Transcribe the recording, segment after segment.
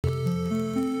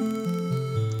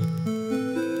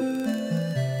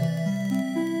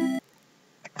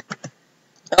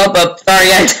Sorry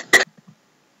guys.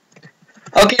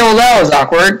 Okay, well that was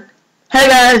awkward. Hey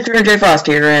guys, J Frost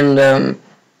here, and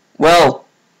well,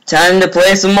 time to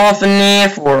play some more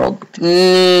FNAF World.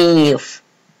 FNAF.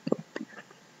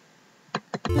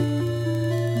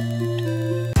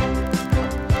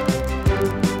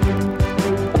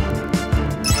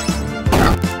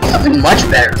 Something much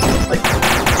better. Like,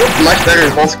 it's much better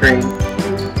in full screen.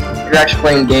 You're actually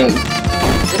playing games.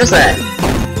 Just saying.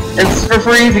 It's for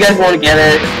free if you guys want to get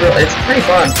it. It's pretty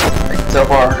fun, like, so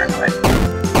far, anyway.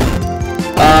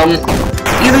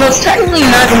 Even though it's technically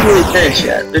not completely finished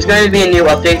yet. There's going to be a new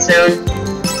update soon.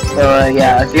 So,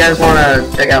 yeah, if you guys want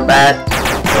to check out that.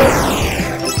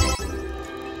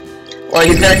 Well,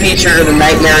 he's going to feature the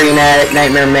Nightmarionette,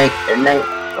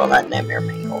 well, not Nightmare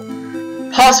Mangle.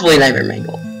 Possibly Nightmare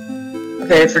Mangle.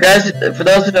 Okay, for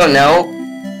those who don't know,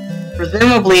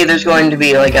 presumably there's going to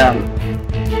be, like,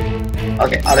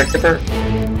 okay, auto tipper.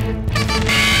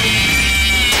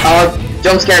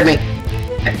 Jump scared me.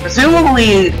 Okay,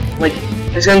 presumably, like,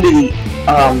 there's gonna be the,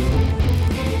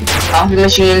 coffee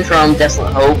machine from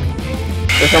Desolate Hope,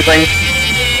 or something.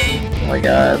 Like,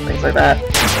 things like that.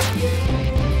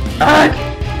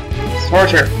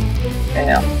 Torture.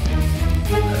 Damn.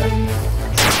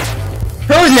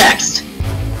 Who's next?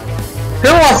 Who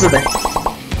wants to do?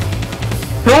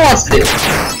 Who wants to do?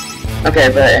 Okay,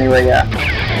 but anyway, yeah.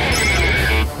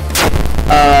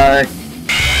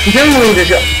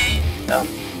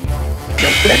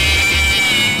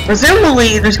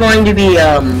 Presumably there's going to be,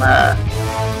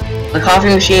 the coffee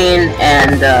machine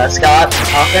and, Scott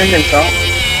Hoffman himself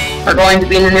are going to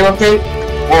be in the new update,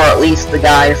 or at least the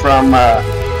guy from,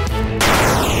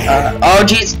 oh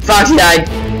jeez, Foxy died.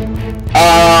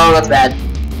 Oh, that's bad.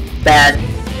 Bad.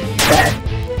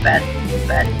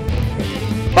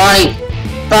 Bonnie!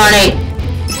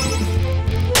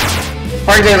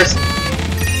 Party favors.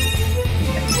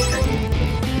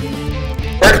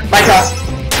 Bite sauce.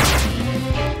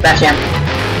 Bash jam.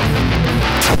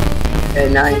 Okay,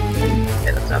 9.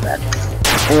 Okay, that's not bad.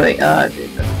 Anyway,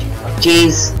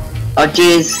 jeez. Oh,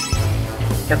 jeez.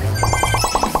 Okay.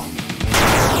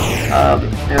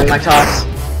 Anyway, my toss.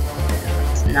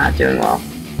 It's not doing well.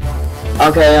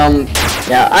 Okay,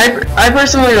 yeah, I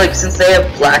personally, like, since they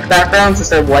have black backgrounds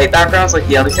instead of white backgrounds like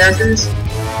the other characters,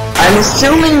 I'm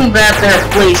assuming that they're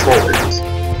placeholders.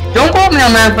 Don't quote me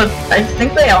on that, but I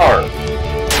think they are.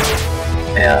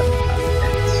 Yeah.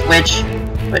 Switch.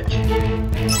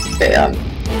 Okay,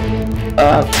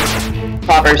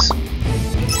 poppers.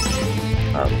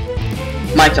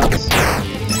 Mic toss.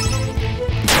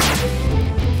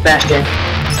 Bastion.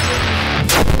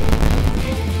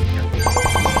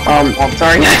 I'm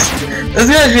sorry guys. This is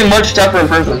going to be much tougher in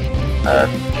person.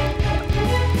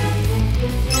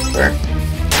 Where?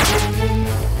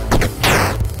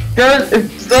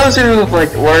 Those who have,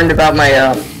 like, learned about my,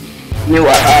 new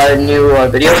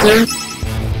video soon,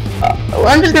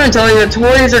 I'm just gonna tell you that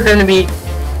toys are gonna be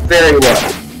very low.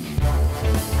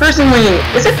 Personally,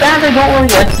 is it bad I don't really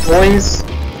like toys?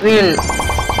 I mean,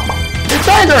 the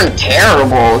toys aren't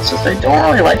terrible, it's just I don't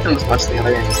really like them as much as the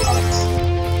other animatronics.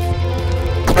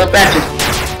 But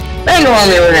Bangle on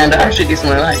the other hand, I actually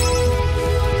decently like.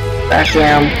 Bash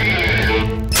Jam.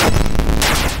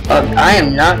 I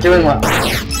am not doing well.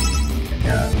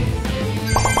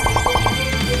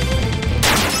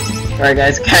 Alright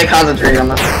guys, can I concentrate on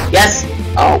this? Yes!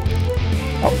 Oh,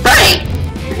 right!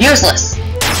 You're useless!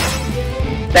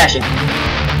 Bash it.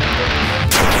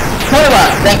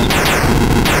 Thank you.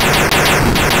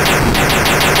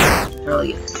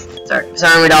 Really good.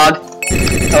 Sorry my dog.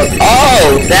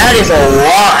 Oh, that is a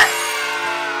lot!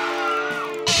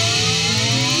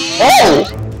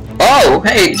 Oh,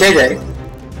 hey, JJ.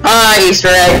 Hi, Easter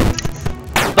egg!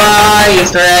 Bye,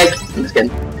 Easter egg! I'm just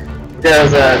kidding.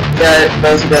 Because,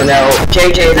 those who don't know,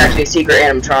 JJ is actually a secret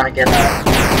animatronic and,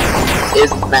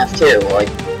 is FNAF 2. Like,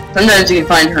 sometimes you can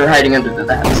find her hiding under the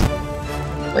vents.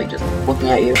 Like, just looking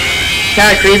at you.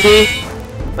 Kinda creepy,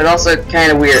 but also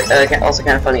kinda weird, also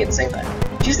kinda funny at the same time.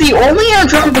 She's the only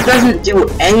animatronic that doesn't do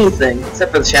anything,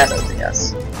 except for the shadows, I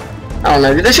guess. I don't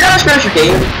know, do the shadows crash your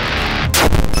game?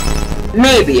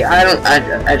 Maybe, I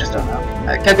just don't know.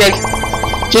 Cupcake,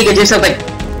 Chica, do something!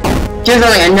 Do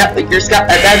something, I know, you're Scott,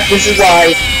 this is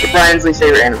why you're Brian's least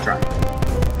favorite animatronic.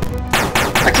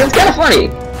 Actually, it's kinda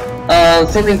funny.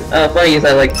 Something, funny is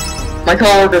that, like, my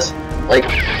coworker's, like,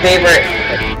 favorite,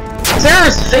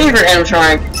 Sarah's favorite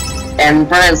animatronic and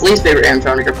Brian's least favorite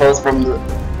animatronic are both from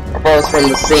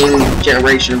the same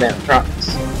generation of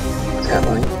animatronics. It's kinda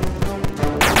funny.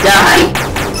 Die!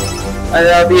 I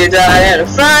love you, die in a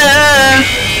fire!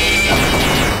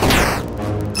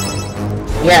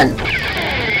 Again,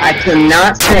 I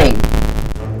cannot sing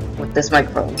with this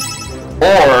microphone.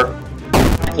 Or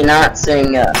I cannot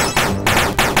sing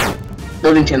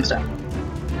Living Tombstone.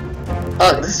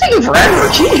 Oh, this is taking forever,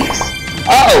 jeez.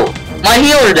 Uh-oh, my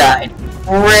healer died.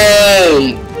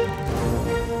 Great.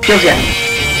 Kill him.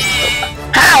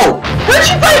 How? Where'd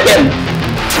you bite him?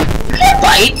 You can't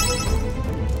bite.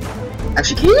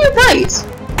 Actually, can you bite?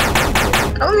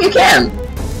 I don't think you can.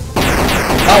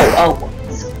 Oh.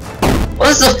 Well,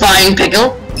 this is a fine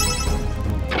pickle.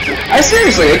 I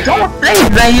seriously, I don't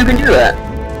think that you can do that.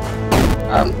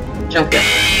 Jump in.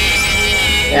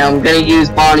 Yeah, I'm gonna use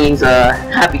Bonnie's,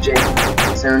 Happy Jam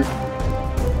soon.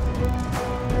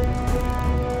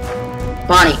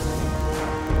 Bonnie!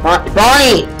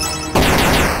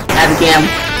 Happy Cam.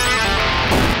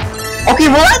 Okay,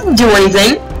 well that didn't do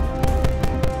anything!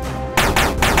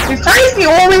 Your Freddy's the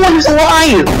only one who's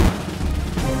alive!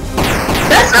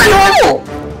 That's not normal!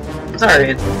 I'm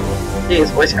sorry,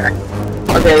 his voice crack.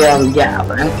 Okay, yeah,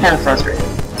 but I'm kind of frustrated.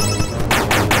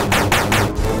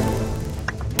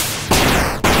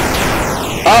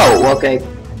 Oh, okay.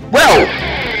 Well,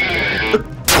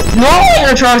 normal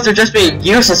animatronics are just being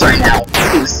useless right now.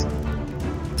 Jeez.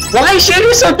 Why is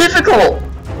shading so difficult?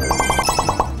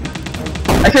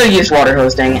 I could have used water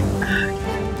hose, dang it.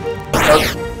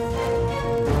 Okay.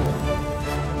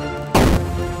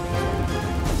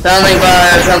 Something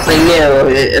bad, something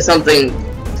new, something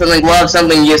love,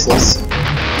 something useless.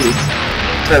 Jeez.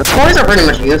 So the toys are pretty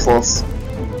much useless.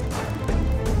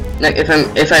 Like, if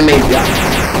I may be honest.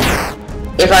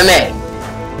 If I may.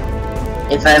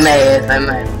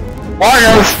 Water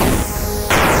hose!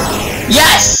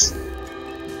 Yes!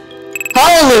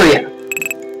 Hallelujah!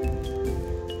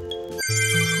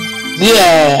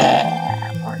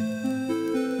 Yeah! Party.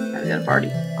 I got a party.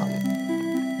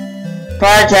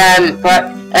 Party time!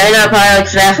 I know probably like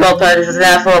FNAF World Party, the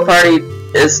FNAF World Party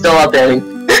is still updating.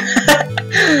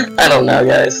 I don't know,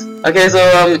 guys. Okay, so,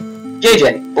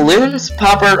 JJ. Balloons,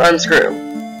 popper, unscrew.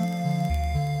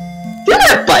 You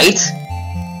got a bite!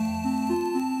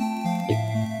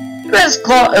 You guys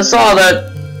saw that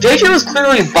JJ was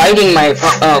clearly biting my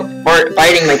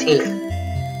team.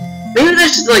 Maybe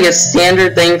that's just like a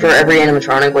standard thing for every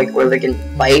animatronic, like where they can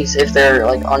bite if they're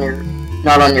like on your,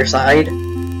 not on your side.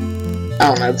 I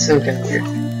don't know, it seems kind of weird.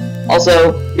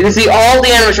 Also, you can see all the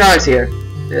animatronics here.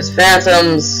 There's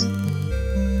Phantoms.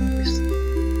 There's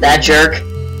that jerk.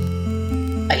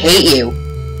 I hate you.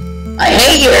 I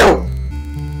hate you!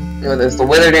 You know, there's the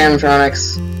Withered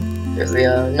animatronics. There's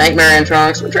the Nightmare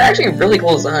animatronics, which are actually really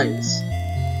cool designs.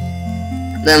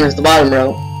 Then there's the bottom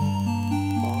row.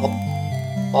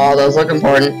 Oh, those look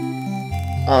important.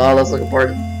 Oh, those look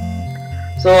important.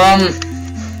 So,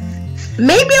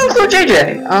 maybe I'll include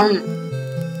JJ.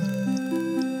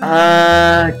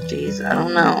 Jeez, I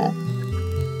don't know.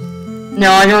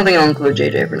 No, I don't think I'll include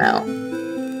JJ for now.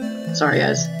 Sorry,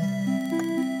 guys.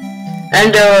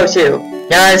 And Doro, too.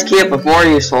 Guys, keep it more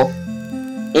useful.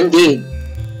 Indeed.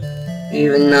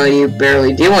 Even though you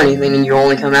barely do anything and you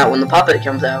only come out when the puppet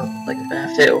comes out, like in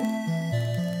FNAF 2.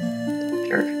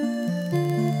 Jerk.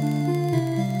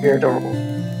 You're adorable.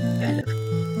 Kind of.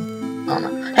 Oh no.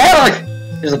 Hey, look!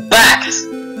 There's a back!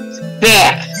 There's a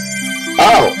back!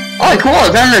 Oh! Oh, cool!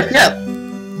 It's on their ship!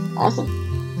 Awesome.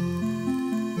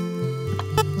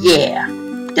 Yeah.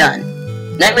 Done.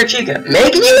 Nightmare Chica,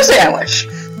 making you a sandwich!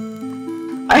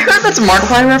 I heard that's a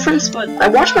Markiplier reference, but I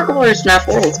watched Markiplier's FNAF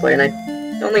World Let's Play and I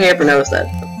don't think I ever noticed that.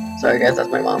 Sorry guys, that's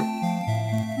my mom.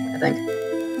 I think.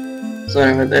 So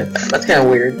anyway, that's kind of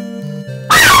weird.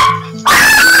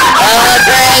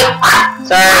 Great!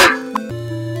 Sorry.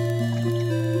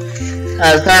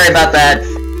 Sorry about that.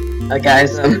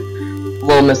 Guys,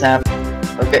 little mishap.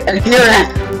 Okay, and Gira!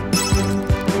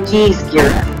 Jeez,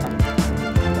 Gira.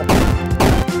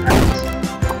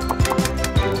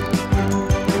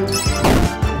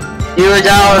 $2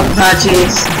 hot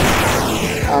cheese.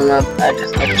 I don't know, I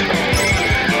just like it.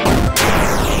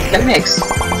 Gotta mix.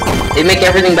 They make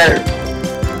everything better.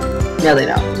 No, they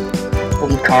don't.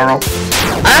 Carl.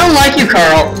 I don't like you,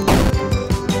 Carl.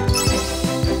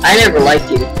 I never liked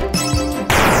you.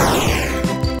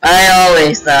 I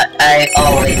always thought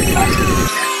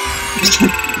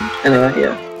Anyway,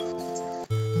 yeah.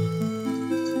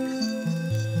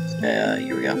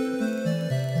 Here we go.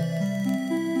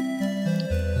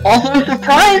 Also, I'm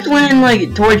surprised when,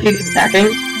 like, Toy Chick is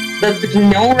attacking, that there's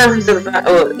no reference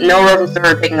to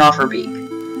her taking off her beak.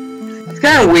 It's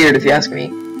kind of weird, if you ask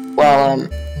me. Well,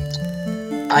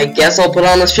 I guess I'll put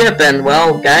on the ship, and,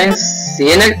 well, guys, see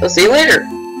you later.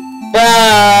 Bye!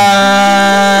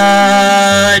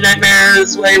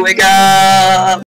 Nightmares, wake up!